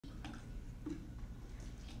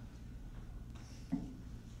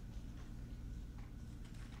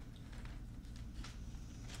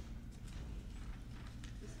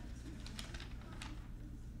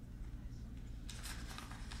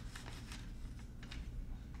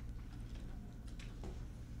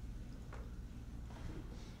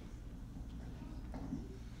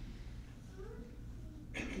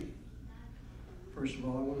First of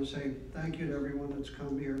all, I want to say thank you to everyone that's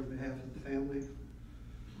come here on behalf of the family.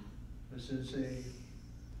 This is a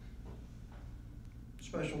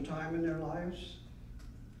special time in their lives.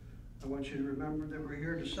 I want you to remember that we're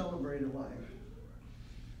here to celebrate a life.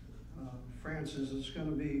 Frances is going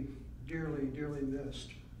to be dearly, dearly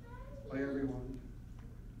missed by everyone.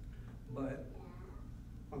 But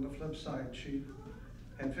on the flip side, she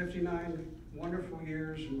had 59 wonderful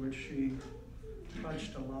years in which she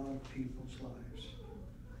touched a lot of people's lives.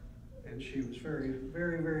 And she was very,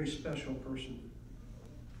 very, very special person.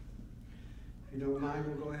 If you don't mind,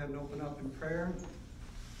 we'll go ahead and open up in prayer.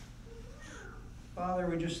 Father,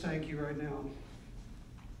 we just thank you right now.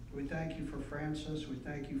 We thank you for Frances. We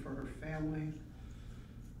thank you for her family.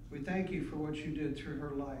 We thank you for what you did through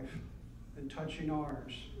her life and touching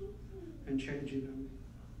ours and changing them.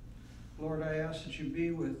 Lord, I ask that you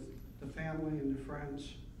be with the family and the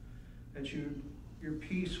friends, that your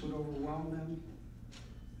peace would overwhelm them,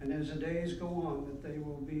 and as the days go on, that they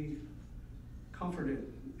will be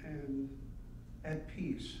comforted and at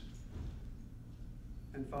peace.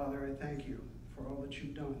 And Father, I thank you for all that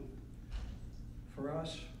you've done for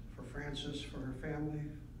us, for Frances, for her family,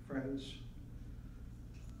 friends.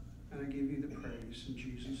 And I give you the praise in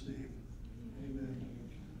Jesus' name. Amen.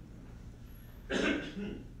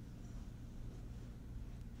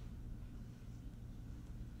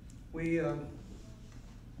 We have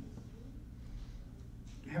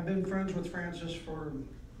been friends with Frances for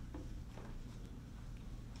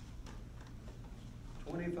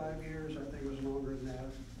 25 years. I think it was longer than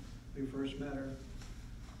that. We first met her,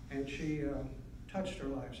 and she touched our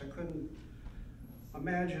lives. I couldn't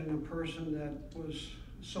imagine a person that was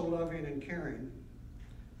so loving and caring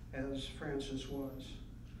as Frances was.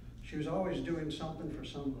 She was always doing something for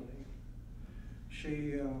somebody.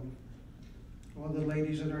 She, one of the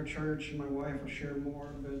ladies in our church, and my wife will share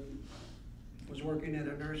more, but was working at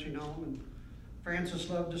a nursing home, and Frances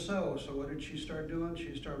loved to sew, so what did she start doing?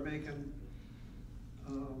 She started making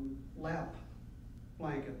lap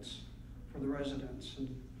blankets for the residents,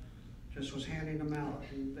 and just was handing them out,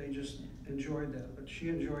 and they just enjoyed that. But she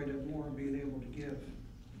enjoyed it more, being able to give.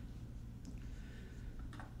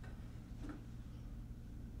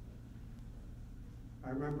 I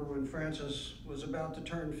remember when Frances was about to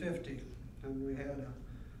turn 50, and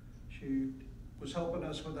she was helping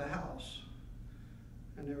us with a house,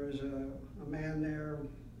 and there was a man there,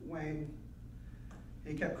 Wayne.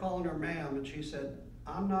 He kept calling her ma'am, and she said,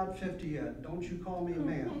 "I'm not 50 yet, don't you call me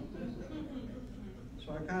ma'am."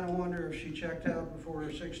 So I kind of wonder if she checked out before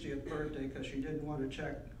her 60th birthday, because she didn't want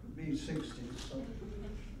to be 60. So,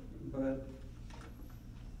 but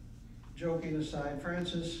joking aside,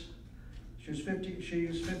 Frances, she's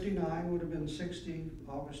 59, would have been 60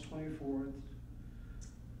 August 24th.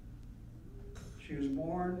 She was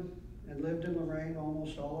born and lived in Lorraine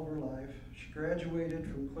almost all of her life. She graduated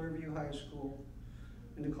from Clearview High School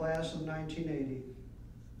in the class of 1980.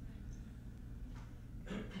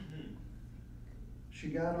 She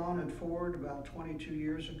got on at Ford about 22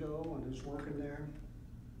 years ago and is working there,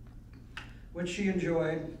 which she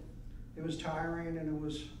enjoyed. It was tiring and it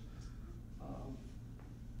was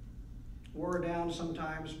wore her down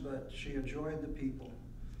sometimes, but she enjoyed the people.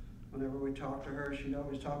 Whenever we talked to her, she'd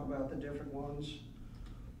always talk about the different ones.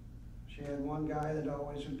 She had one guy that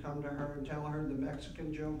always would come to her and tell her the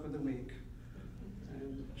Mexican joke of the week.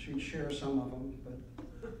 And she'd share some of them, but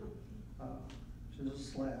she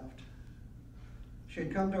just laughed. She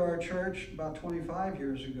had come to our church about 25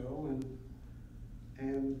 years ago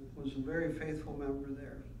and was a very faithful member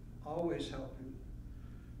there, always helping.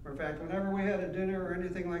 In fact, whenever we had a dinner or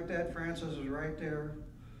anything like that, Frances was right there.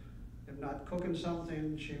 If not cooking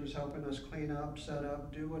something, she was helping us clean up, set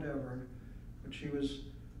up, do whatever. But she was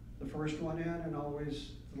the first one in and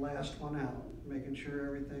always the last one out, making sure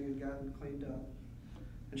everything had gotten cleaned up.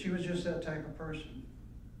 And she was just that type of person.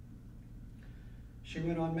 She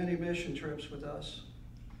went on many mission trips with us.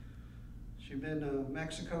 She'd been to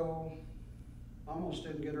Mexico, almost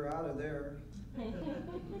didn't get her out of there.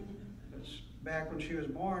 Back when she was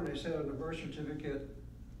born, they said on the birth certificate,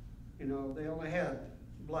 you know, they only had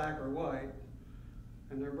black or white,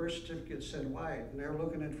 and their birth certificate said white, and they're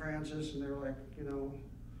looking at Frances, and they're like, you know,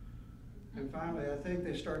 and finally, I think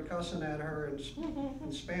they started cussing at her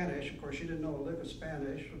in Spanish. Of course, she didn't know a lick of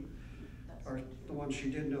Spanish, or the ones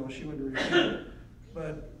she did know, she wouldn't repeat.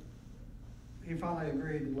 But he finally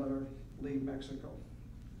agreed and let her leave Mexico.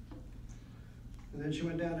 And then she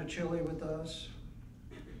went down to Chile with us,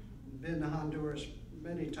 been to Honduras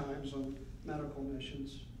many times on medical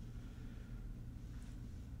missions.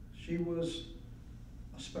 She was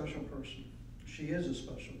a special person. She is a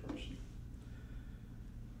special person.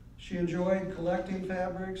 She enjoyed collecting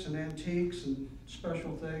fabrics and antiques and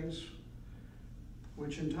special things,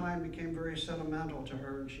 which in time became very sentimental to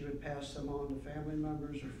her, and she would pass them on to family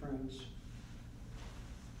members or friends.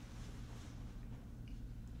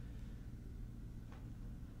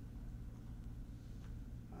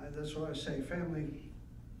 That's what I say, family.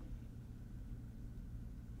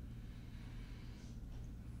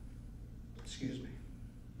 Excuse me.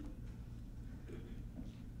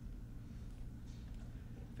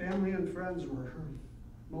 Family and friends were her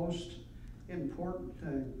most important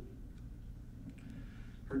thing.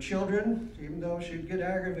 Her children, even though she'd get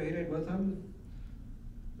aggravated with them,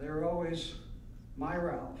 they were always my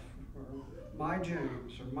Ralph, or my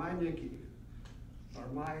James, or my Nikki, or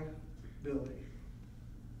my Billy.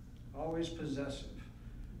 Always possessive.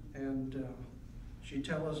 And she'd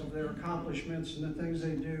tell us of their accomplishments and the things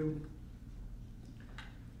they do.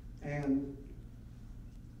 And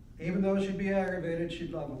even though she'd be aggravated,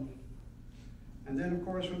 she'd love them. And then, of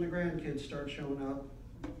course, when the grandkids start showing up,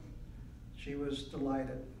 she was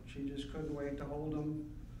delighted. She just couldn't wait to hold them,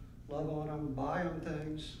 love on them, buy them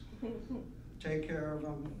things, take care of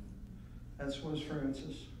them. That was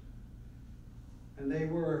Frances. And they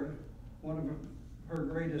were one of her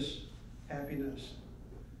greatest happiness.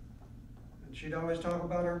 And she'd always talk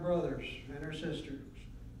about her brothers and her sisters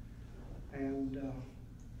and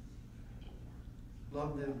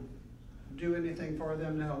love them, do anything for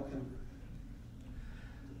them to help them.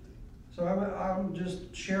 So I'm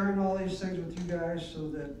just sharing all these things with you guys so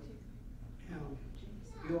that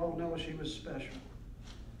you all know she was special.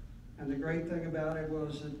 And the great thing about it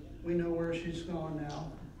was that we know where she's gone now.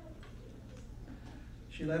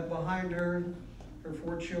 She left behind her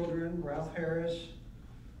 4 children, Ralph Harris,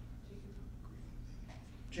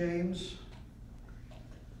 James,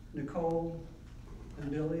 Nicole, and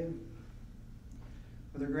Billy,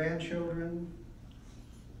 with her grandchildren.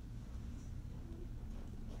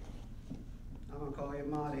 I'm going to call you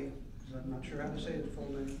Marty, because I'm not sure how to say the full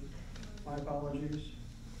name. My apologies.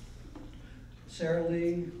 Sarah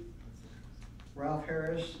Lee, Ralph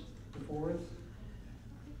Harris IV,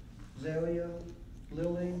 Zelia,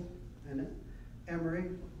 Lily, and Emery.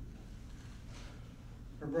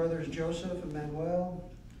 Her brothers Joseph and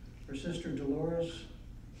Manuel, her sister Dolores,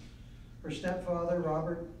 her stepfather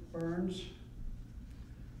Robert Burns,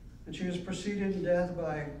 and she was preceded in death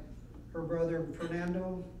by her brother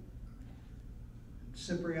Fernando,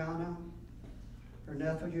 Cipriana, her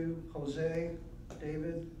nephew Jose,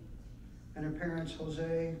 David, and her parents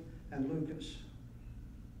Jose and Lucas.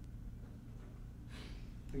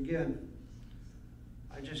 Again,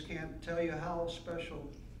 I just can't tell you how special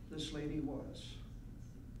this lady was.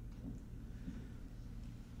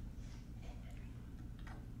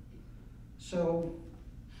 So,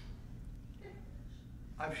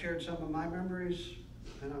 I've shared some of my memories,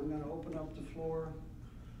 and I'm going to open up the floor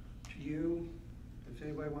to you. If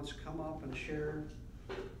anybody wants to come up and share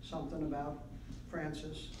something about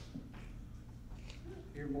Frances,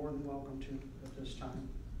 you're more than welcome to at this time.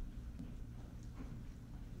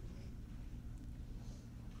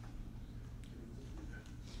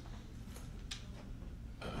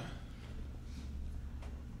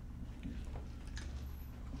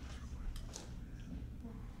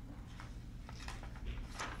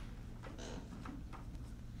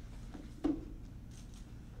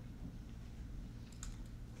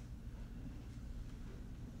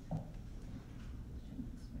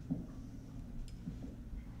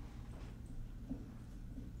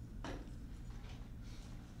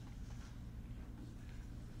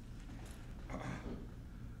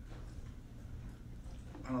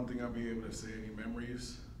 I don't think I'll be able to say any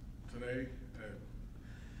memories today.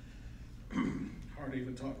 Hard to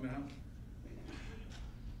even talk now.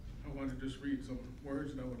 I want to just read some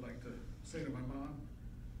words that I would like to say to my mom.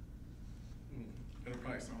 It'll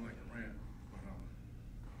probably sound like a rant,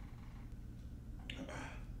 but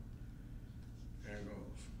there it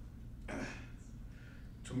goes.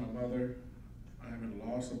 To my mother, I am at a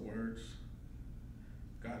loss of words.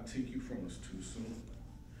 God take you from us too soon.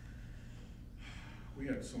 We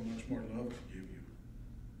had so much more love to give you.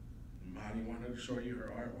 Marty wanted to show you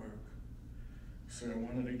her artwork. Sarah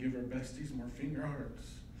wanted to give her besties more finger hearts.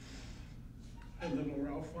 And little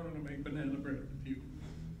Ralph wanted to make banana bread with you.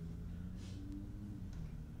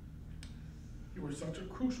 You were such a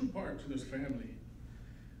crucial part to this family.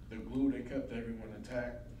 The glue that kept everyone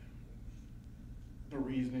intact. The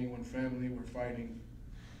reasoning when family were fighting.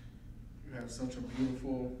 You had such a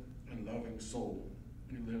beautiful and loving soul.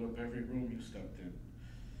 You lit up every room you stepped in.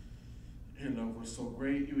 Your love was so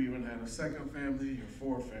great, you even had a second family, your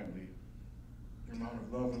 4th family. The amount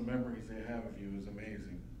of love and memories they have of you is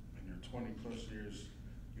amazing. In your 20+ years,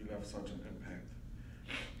 you left such an impact.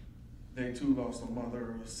 They too lost a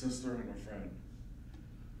mother, a sister, and a friend.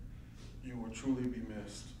 You will truly be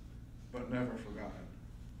missed, but never forgotten.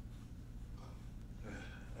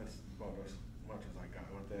 That's about as much as I got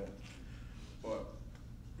with that. But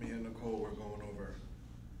me and Nicole were going over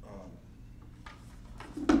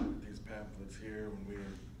these pamphlets here when we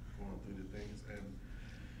were going through the things, and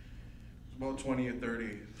it's about 20 or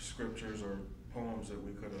 30 scriptures or poems that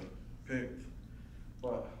we could have picked.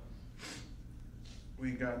 But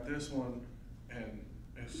we got this one, and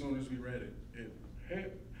as soon as we read it,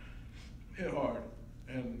 it hit hard.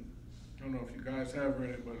 And I don't know if you guys have read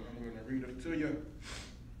it, but I'm going to read it to you.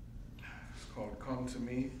 It's called Come to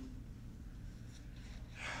Me.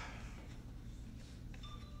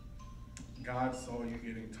 God saw you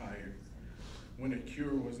getting tired when a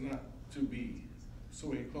cure was not to be, so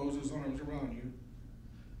he closed his arms around you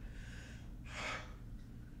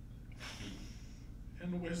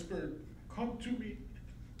and whispered, come to me.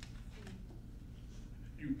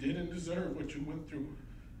 You didn't deserve what you went through,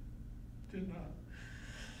 did not.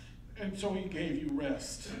 And so he gave you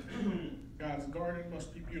rest. God's garden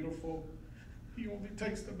must be beautiful. He only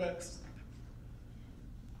takes the best.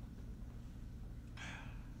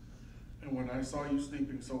 And when I saw you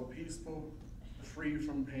sleeping so peaceful, free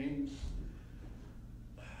from pain,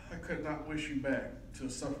 I could not wish you back to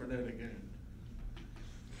suffer that again.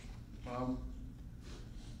 Mom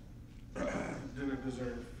didn't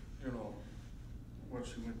deserve, what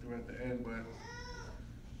she went through at the end, but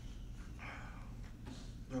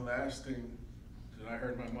the last thing that I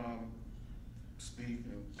heard my mom speak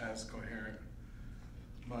and ask coherent,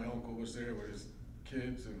 my uncle was there with his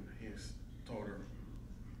kids, and he told her,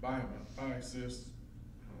 bye, sis,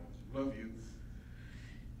 love you.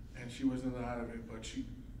 And she wasn't out of it, but she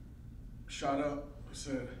shot up and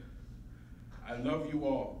said, I love you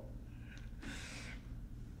all.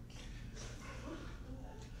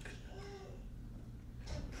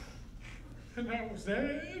 And that was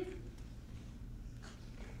it.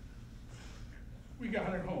 We got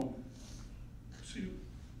her home. She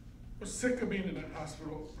was sick of being in the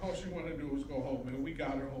hospital. All she wanted to do was go home, and we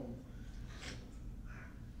got her home.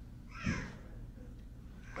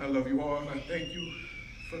 I love you all, and I thank you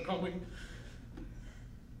for coming.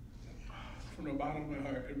 From the bottom of my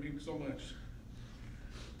heart, it means so much.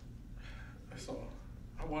 That's all.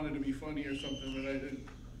 I wanted to be funny or something, but I didn't.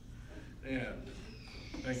 And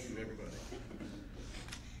thank you, everybody.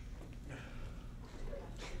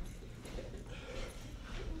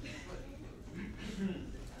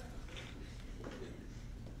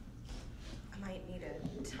 I might need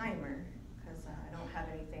a timer because I don't have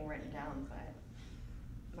anything written down, but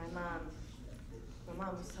my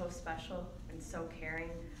mom was so special and so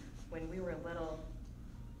caring. When we were little,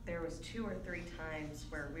 there was 2 or 3 times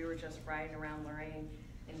where we were just riding around Lorraine,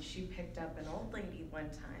 and she picked up an old lady one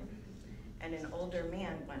time and an older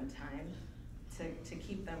man one time to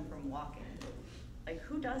keep them from walking. Like,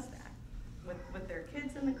 who does that with their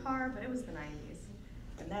kids in the car? But it was the 90s.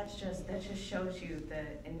 And that just shows you the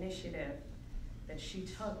initiative that she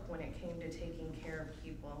took when it came to taking care of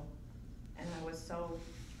people. And I was so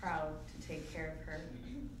proud to take care of her.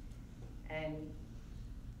 And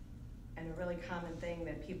a really common thing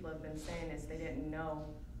that people have been saying is they didn't know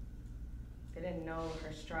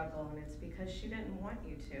her struggle, and it's because she didn't want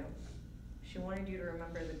you to. She wanted you to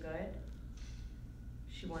remember the good.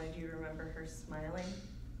 She wanted you to remember her smiling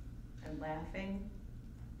and laughing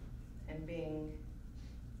and being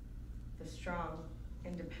the strong,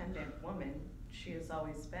 independent woman she has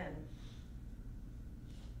always been.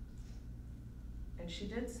 And she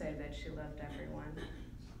did say that she loved everyone.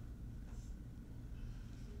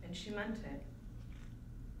 And she meant it.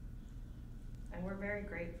 And we're very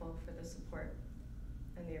grateful for the support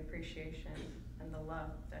and the appreciation and the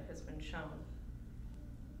love that has been shown,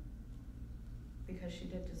 because she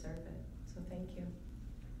did deserve it. So thank you.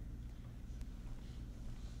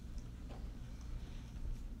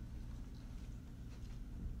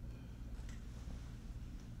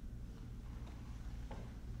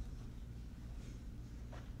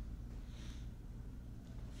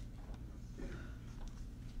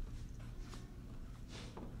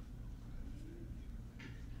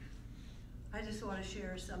 I just want to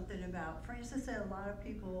share something about Frances. That a lot of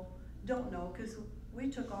people don't know, because we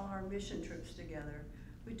took all our mission trips together.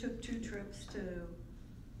 We took 2 trips to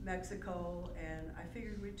Mexico, and I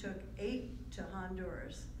figured we took 8 to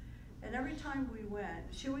Honduras. And every time we went,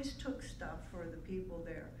 she always took stuff for the people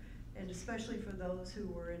there, and especially for those who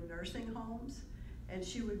were in nursing homes. And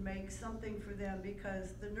she would make something for them,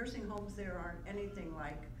 because the nursing homes there aren't anything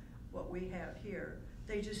like what we have here.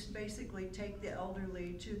 They just basically take the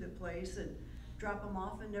elderly to the place and drop them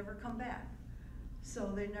off and never come back.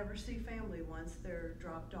 So they never see family once they're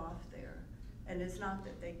dropped off there. And it's not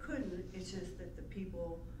that they couldn't, it's just that the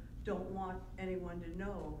people don't want anyone to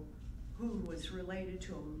know who was related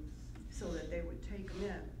to them so that they would take them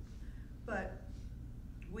in. But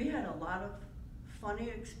we had a lot of funny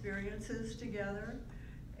experiences together,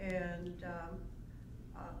 and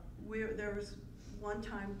there was one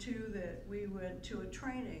time too that we went to a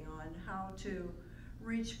training on how to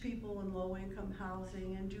reach people in low-income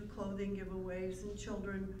housing and do clothing giveaways and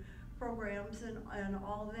children programs and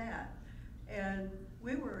all that. And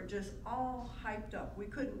we were just all hyped up. We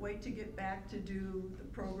couldn't wait to get back to do the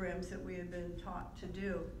programs that we had been taught to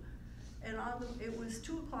do. And it was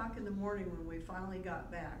 2 o'clock in the morning when we finally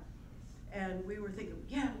got back. And we were thinking,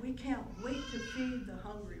 yeah, we can't wait to feed the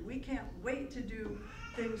hungry. We can't wait to do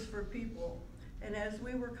things for people. And as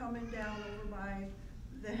we were coming down over by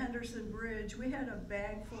the Henderson Bridge, we had a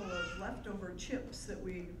bag full of leftover chips that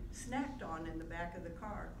we snacked on in the back of the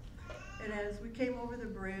car. And as we came over the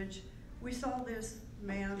bridge, we saw this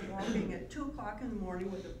man walking at 2 o'clock in the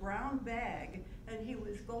morning with a brown bag, and he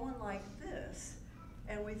was going like this.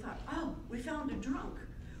 And we thought, oh, we found a drunk.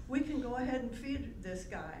 We can go ahead and feed this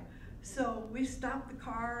guy. So we stopped the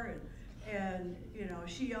car, and you know,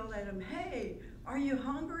 she yelled at him, hey, are you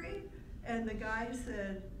hungry? And the guy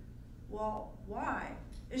said, well, why?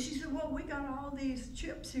 And she said, well, we got all these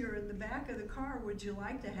chips here in the back of the car. Would you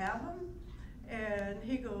like to have them? And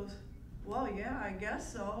he goes, well, yeah, I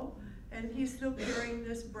guess so. And he's still carrying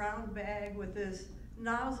this brown bag with this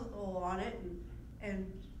nozzle on it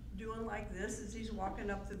and doing like this as he's walking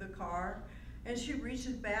up to the car. And she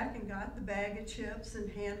reaches back and got the bag of chips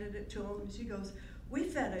and handed it to him. And she goes, we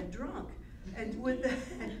fed a drunk. And with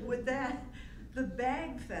that, the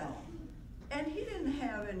bag fell. And he didn't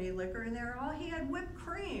have any liquor in there. All he had whipped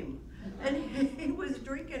cream. And he was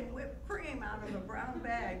drinking whipped cream out of a brown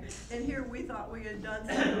bag. And here we thought we had done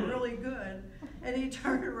something really good. And he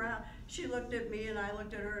turned around. She looked at me and I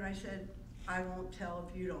looked at her and I said, I won't tell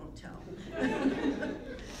if you don't tell.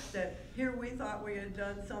 That here we thought we had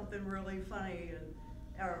done something really funny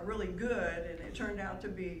and really good, and it turned out to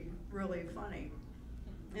be really funny.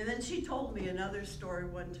 And then she told me another story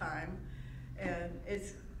one time, and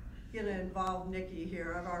it's gonna involve Nikki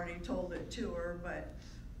here. I've already told it to her, but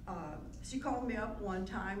she called me up one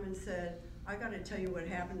time and said, I gotta tell you what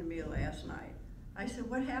happened to me last night. I said,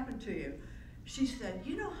 what happened to you? She said,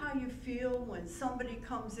 you know how you feel when somebody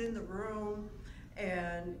comes in the room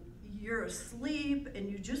and you're asleep and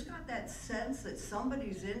you just got that sense that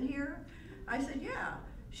somebody's in here? I said, yeah.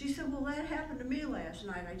 She said, well, that happened to me last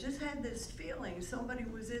night. I just had this feeling somebody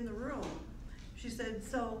was in the room. She said,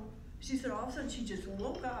 all of a sudden she just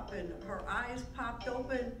woke up and her eyes popped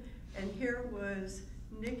open, and here was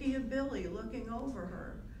Nikki and Billy looking over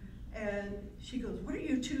her. And she goes, what are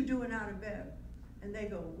you two doing out of bed? And they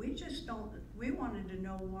go, we wanted to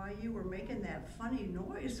know why you were making that funny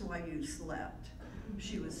noise while you slept.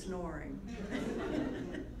 She was snoring.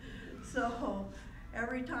 So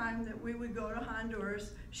every time that we would go to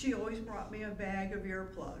Honduras, she always brought me a bag of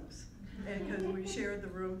earplugs, and because we shared the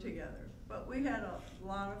room together. But we had a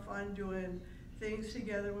lot of fun doing things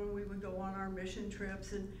together when we would go on our mission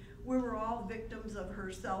trips, and we were all victims of her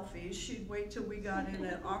selfies. She'd wait till we got in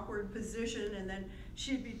an awkward position, and then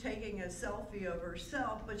she'd be taking a selfie of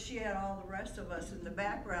herself, but she had all the rest of us in the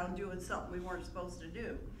background doing something we weren't supposed to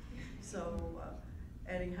do. So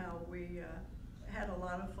anyhow, we had a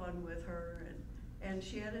lot of fun with her, and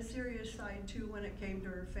she had a serious side too when it came to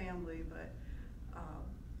her family, but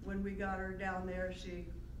when we got her down there,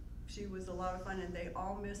 she was a lot of fun, and they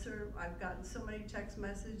all miss her. I've gotten so many text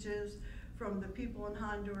messages from the people in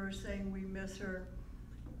Honduras saying we miss her,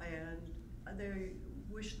 and they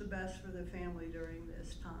wish the best for the family during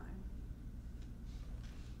this time.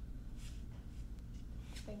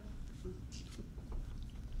 Thanks.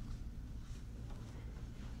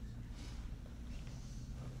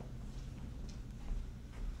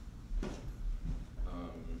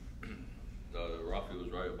 Rafi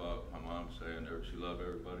was right about my mom saying that she loved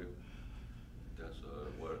everybody.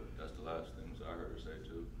 That's the last things I heard her say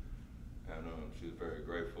too. And she was very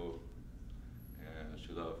grateful, and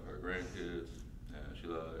she loved her grandkids, and she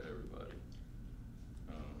loved everybody.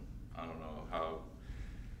 I don't know how,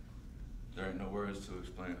 there ain't no words to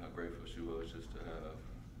explain how grateful she was just to have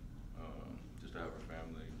her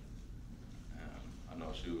family. And I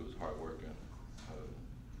know she was hardworking.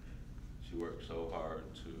 She worked so hard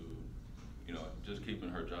to, just keeping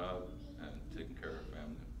her job and taking care of her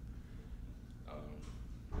family.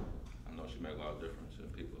 I know she made a lot of difference in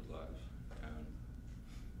people's lives, and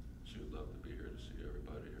she would love to be here to see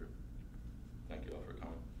everybody here. Thank you all for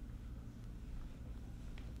coming.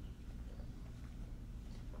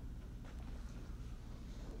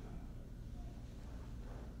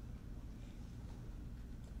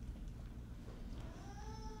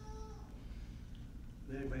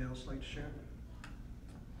 else like to share?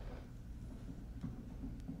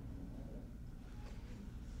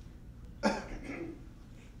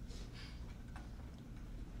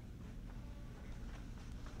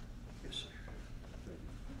 Yes, sir.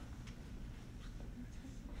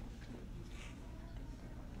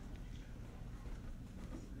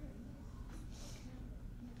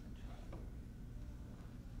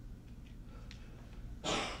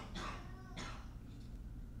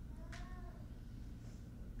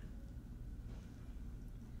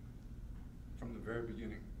 From the very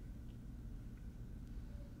beginning,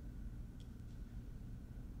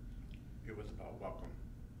 it was about welcome,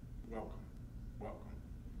 welcome, welcome.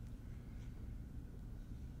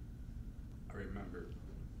 I remember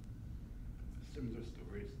similar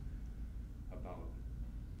stories about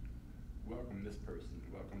welcome this person,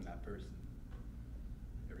 welcome that person.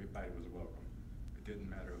 Everybody was welcome. It didn't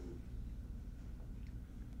matter who.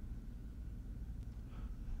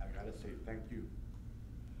 I gotta say thank you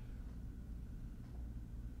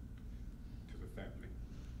to the family,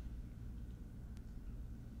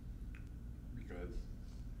 because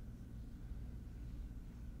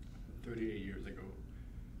 38 years ago,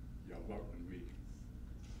 y'all welcomed me.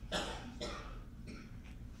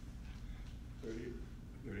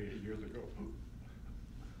 38 years ago,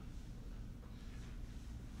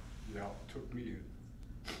 y'all took me in.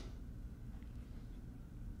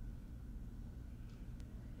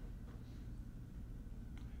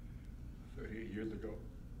 Years ago,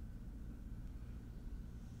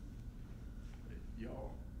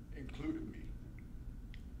 y'all included me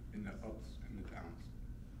in the ups and the downs.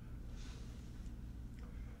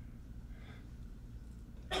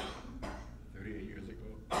 38 years ago,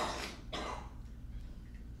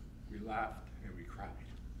 we laughed and we cried.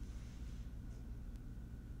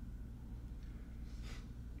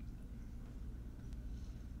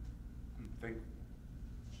 I'm thankful.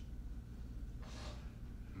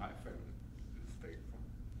 My family is thankful.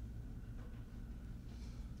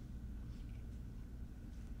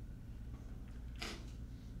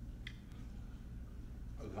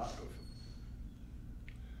 A lot of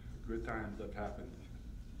good times have happened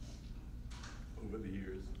over the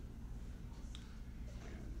years,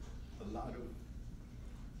 and a lot of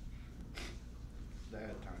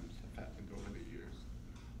sad times have happened over the years.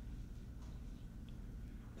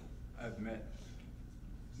 I've met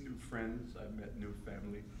new friends, I've met new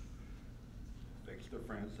family, thanks to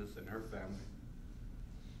Frances and her family.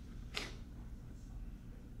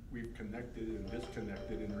 We've connected and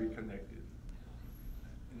disconnected and reconnected.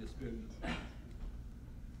 And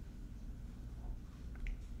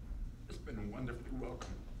it's been a wonderful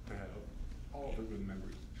welcome to have all the good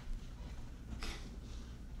memories.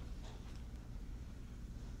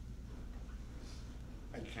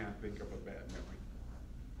 I can't think of a bad memory.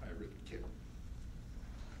 I really can't.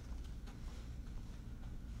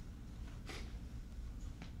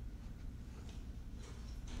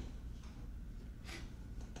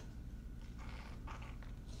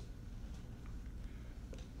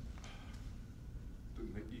 To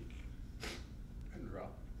Nikki and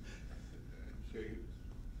Rob and James.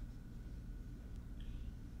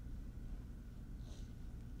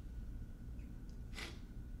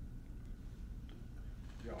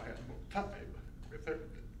 Y'all had more time with her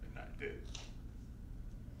than I did.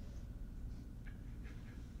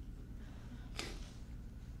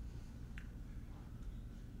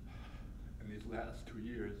 In these last 2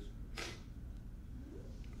 years,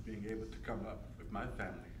 being able to come up with my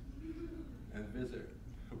family and visit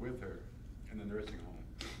with her in the nursing home,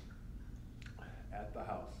 at the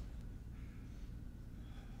house.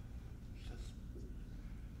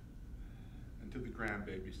 And to the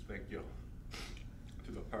grandbabies, thank y'all.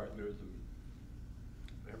 To the partners and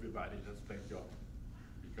everybody, just thank y'all.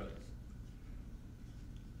 Because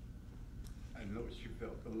I know she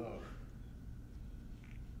felt the love.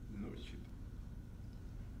 I know she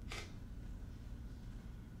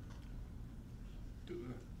did.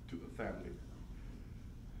 To the family,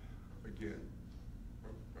 again,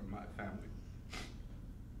 from my family,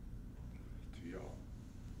 to y'all,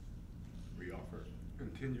 we offer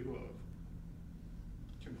continued love,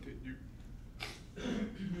 continued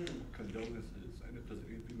condolences, and if there's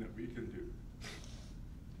anything that we can do,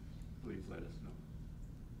 please let us know.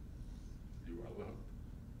 You are loved.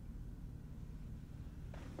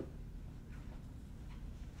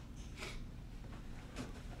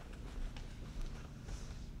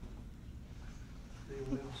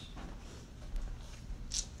 Anyone else?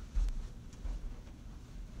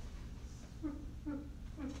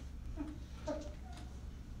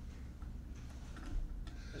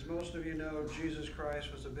 As most of you know, Jesus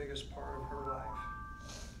Christ was the biggest part of her life.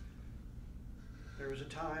 There was a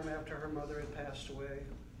time after her mother had passed away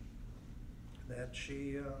that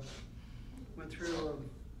she went through,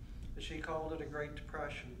 she called it a Great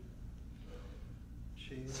Depression.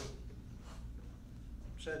 She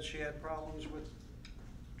said she had problems with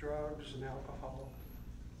drugs and alcohol.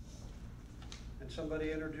 And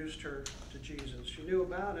somebody introduced her to Jesus. She knew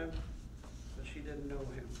about him, but she didn't know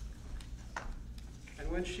him.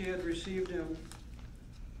 And when she had received him,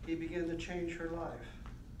 he began to change her life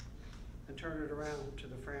and turn it around to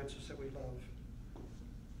the Frances that we love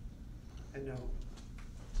and know.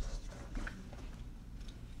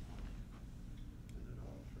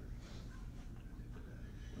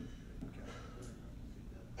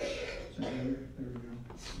 There we go.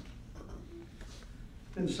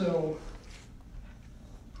 And so,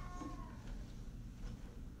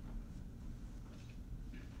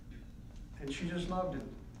 and she just loved him.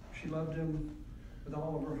 She loved him with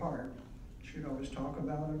all of her heart. She'd always talk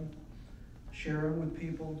about him, share him with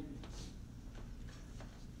people.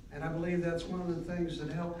 And I believe that's one of the things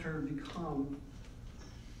that helped her become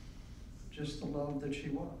just the love that she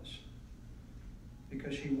was.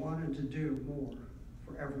 Because she wanted to do more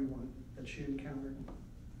for everyone that she encountered.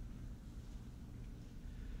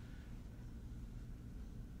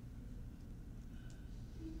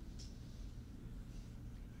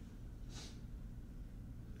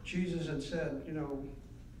 Jesus had said, you know,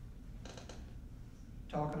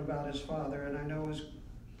 talking about his Father, and I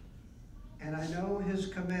know his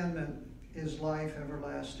commandment is life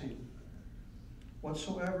everlasting.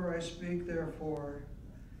 Whatsoever I speak, therefore,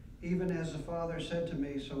 even as the Father said to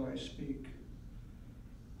me, so I speak.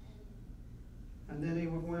 And then he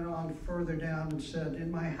went on further down and said,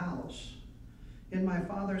 in my house, in my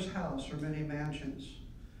Father's house are many mansions.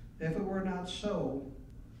 If it were not so,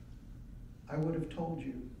 I would have told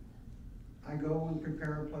you. I go and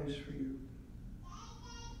prepare a place for you.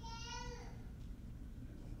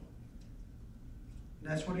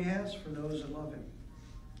 That's what he has for those that love him.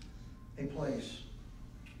 A place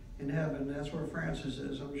in heaven. That's where Frances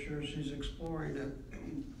is. I'm sure she's exploring it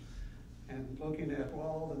and looking at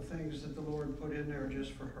all the things that the Lord put in there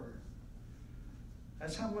just for her.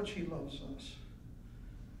 That's how much he loves us.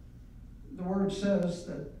 The word says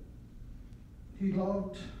that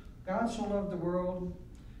God so loved the world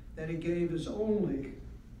that he gave his only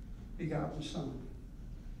begotten Son.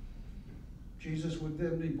 Jesus would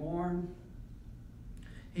then be born.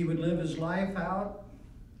 He would live his life out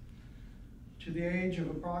to the age of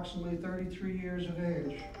approximately 33 years of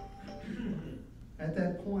age. At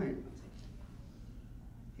that point,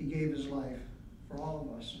 he gave his life for all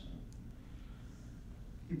of us.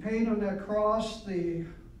 He paid on that cross the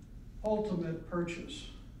ultimate purchase,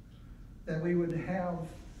 that we would have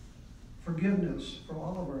forgiveness for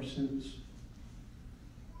all of our sins,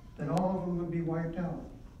 that all of them would be wiped out.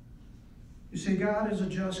 You see, God is a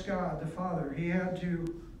just God, the Father. He had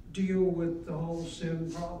to deal with the whole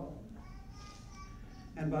sin problem.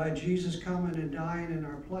 And by Jesus coming and dying in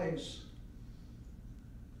our place,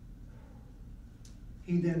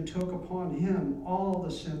 he then took upon him all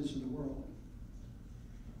the sins of the world.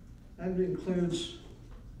 That includes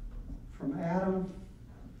from Adam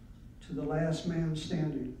to the last man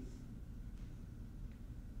standing.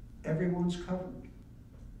 Everyone's covered.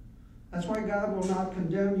 That's why God will not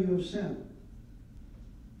condemn you of sin.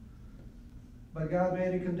 But God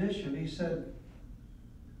made a condition. He said,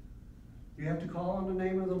 you have to call on the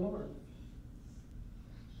name of the Lord.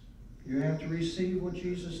 You have to receive what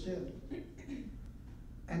Jesus did.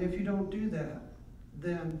 And if you don't do that,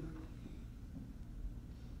 then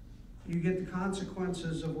you get the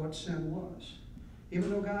consequences of what sin was.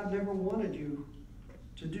 Even though God never wanted you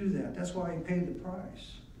to do that. That's why he paid the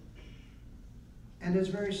price. And it's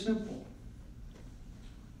very simple.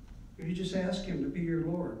 You just ask him to be your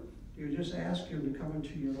Lord. You just ask him to come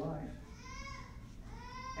into your life.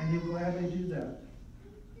 And he'll gladly do that.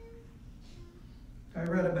 I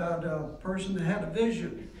read about a person that had a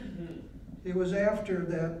vision. It was after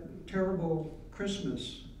that terrible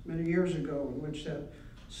Christmas many years ago in which that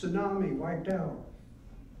tsunami wiped out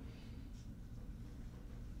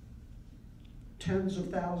tens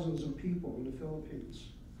of thousands of people in the Philippines.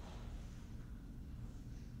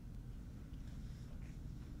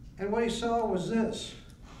 And what he saw was this.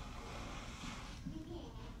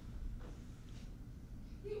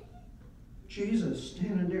 Jesus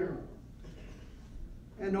standing there.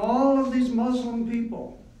 And all of these Muslim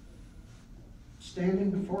people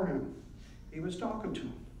standing before him. He was talking to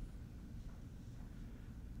them.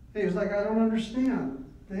 He was like, I don't understand.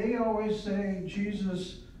 They always say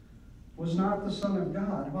Jesus was not the Son of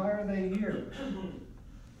God. Why are they here?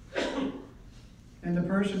 And the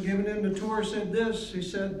person giving him the tour said this. He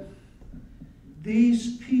said,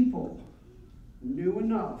 These people knew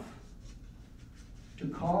enough to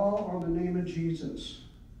call on the name of Jesus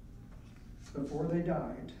before they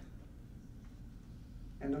died.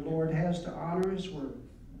 And the Lord has to honor his word.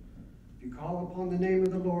 If you call upon the name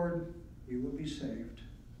of the Lord, you will be saved.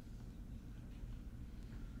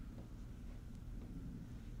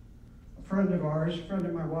 A friend of ours, a friend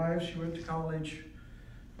of my wife's, she went to college.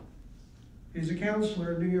 He's a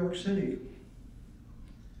counselor in New York City.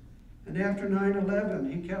 And after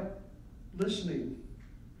 9/11, he kept listening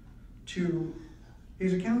to,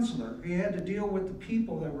 he's a counselor. He had to deal with the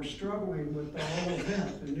people that were struggling with the whole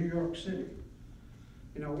event in New York City.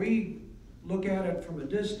 You know, we look at it from a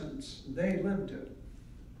distance. They lived it.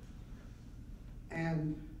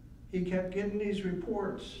 And he kept getting these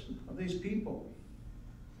reports of these people.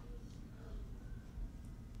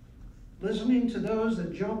 Listening to those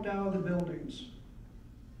that jumped out of the buildings.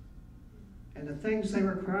 And the things they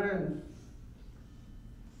were crying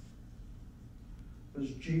was,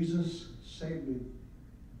 Jesus, save me.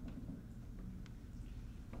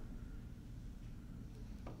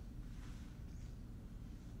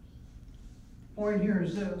 Point here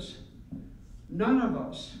is this: none of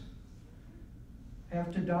us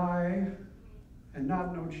have to die and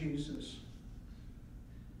not know Jesus.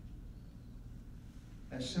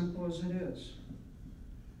 As simple as it is.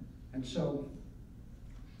 And so,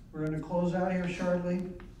 we're going to close out here shortly.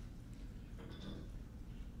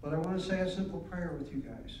 But I want to say a simple prayer with you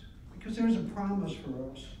guys, because there's a promise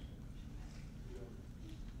for us.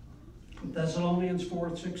 Thessalonians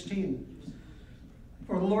 4:16.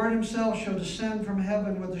 For the Lord himself shall descend from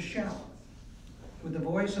heaven with a shout, with the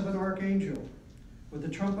voice of an archangel, with the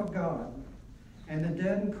trump of God, and the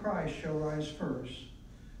dead in Christ shall rise first.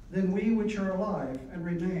 Then we which are alive and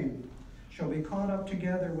remain shall be caught up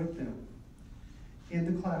together with them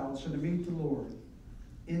in the clouds, and to meet the Lord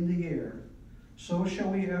in the air. So shall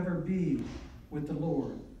we ever be with the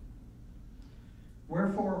Lord.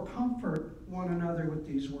 Wherefore comfort one another with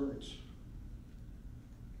these words.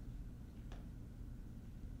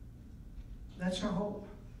 That's our hope.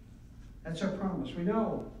 That's our promise. We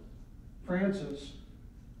know Francis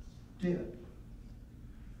did.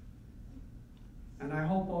 And I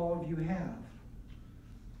hope all of you have.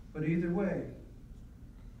 But either way,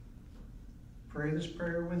 pray this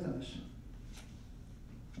prayer with us.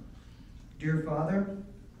 Dear Father,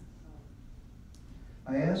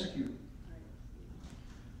 I ask you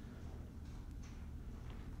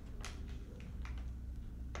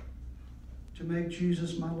to make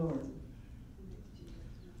Jesus my Lord.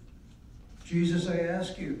 Jesus, I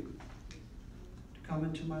ask you to come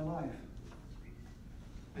into my life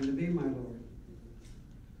and to be my Lord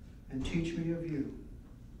and teach me of you.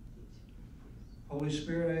 Holy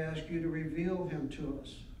Spirit, I ask you to reveal him to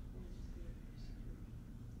us.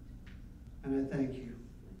 And I thank you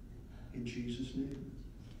in Jesus' name.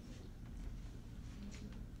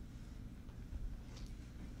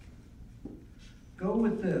 Go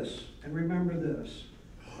with this and remember this.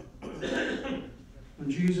 When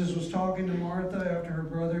Jesus was talking to Martha after her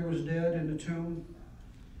brother was dead in the tomb,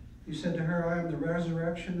 he said to her, I am the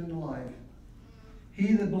resurrection and the life.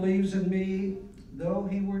 He that believes in me, though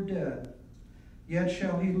he were dead, yet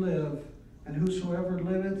shall he live, and whosoever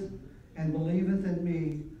liveth and believeth in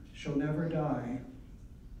me shall never die.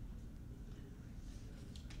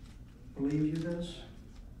 Believe you this?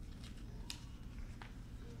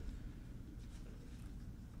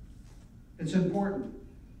 It's important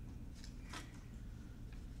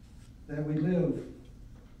that we live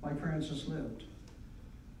like Francis lived,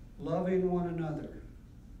 loving one another,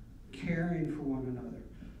 caring for one another,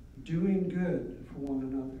 doing good for one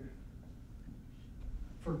another,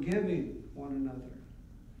 forgiving one another.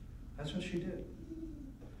 That's what she did.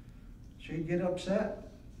 She'd get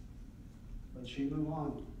upset, but she'd move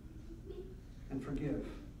on and forgive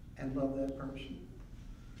and love that person.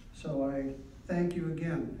 So I thank you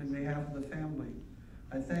again in behalf of the family.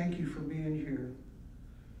 I thank you for being here.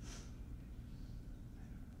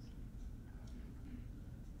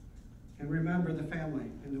 And remember the family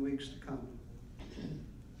in the weeks to come.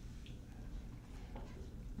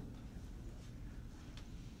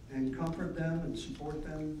 And comfort them and support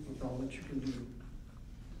them with all that you can do.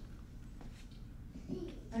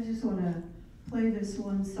 I just want to play this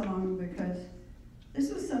one song because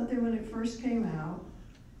this was something when it first came out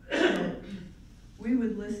that we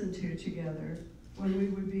would listen to together when we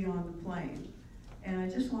would be on the plane. And I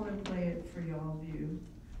just want to play it for y'all view.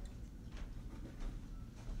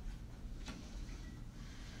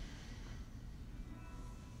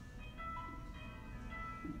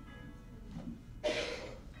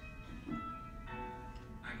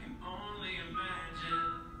 I can only imagine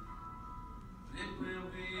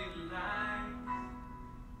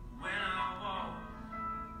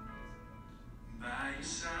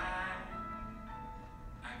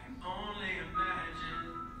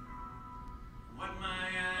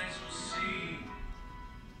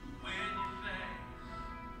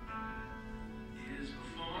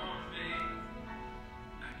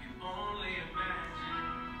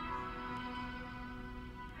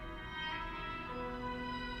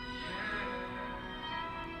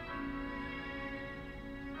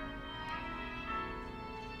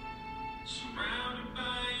Spread